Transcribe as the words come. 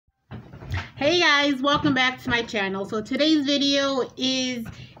Hey guys, welcome back to my channel. So today's video is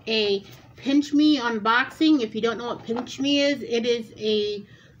a Pinch Me unboxing. If you don't know what Pinch Me is, it is a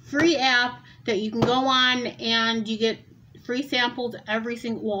free app that you can go on and you get free samples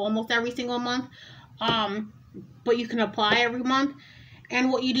almost every single month. But you can apply every month.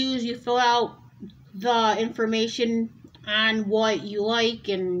 And what you do is you fill out the information on what you like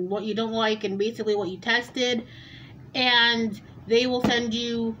and what you don't like and basically what you tested. And they will send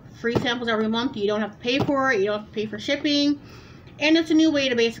you free samples every month. You don't have to pay for it. You don't have to pay for shipping. And it's a new way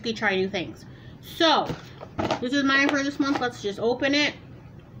to basically try new things. So, this is mine for this month. Let's just open it.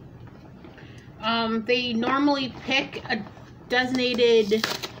 They normally pick a designated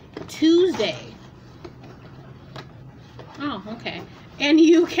Tuesday. Oh, okay. And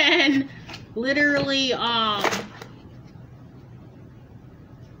you can literally,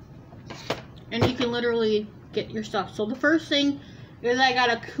 get your stuff. So the first thing is I got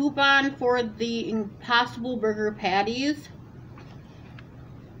a coupon for the Impossible Burger Patties.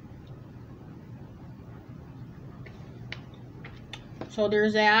 So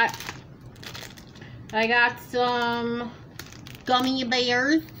there's that. I got some gummy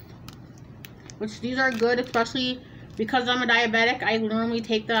bears, which these are good, especially because I'm a diabetic. I normally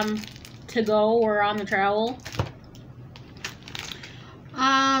take them to go or on the travel.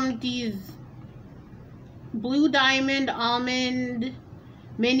 These Blue Diamond Almond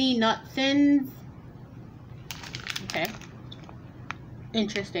Mini Nut Thins. Okay.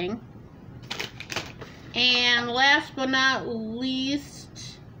 Interesting. And last but not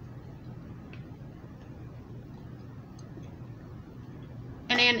least,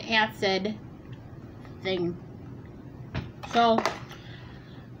 an antacid thing. So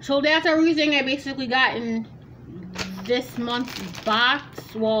that's everything I basically got in this month's box.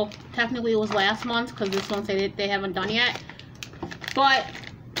 Well, technically it was last month because this one said they haven't done yet. But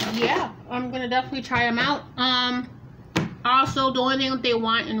yeah, I'm gonna definitely try them out. Also, the only thing that they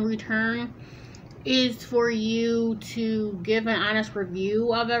want in return is for you to give an honest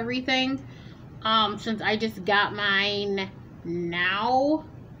review of everything. Since I just got mine now,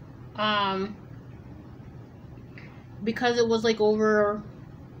 because it was like over,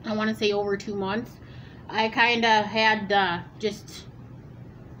 I want to say over 2 months, I kind of had to just,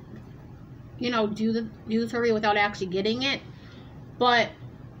 do the survey without actually getting it. But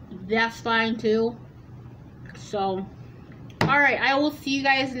that's fine too. So, alright, I will see you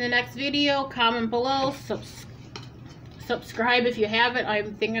guys in the next video. Comment below. Subscribe if you haven't. I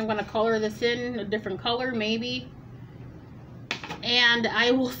think I'm going to color this in a different color, maybe. And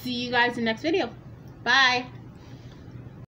I will see you guys in the next video. Bye.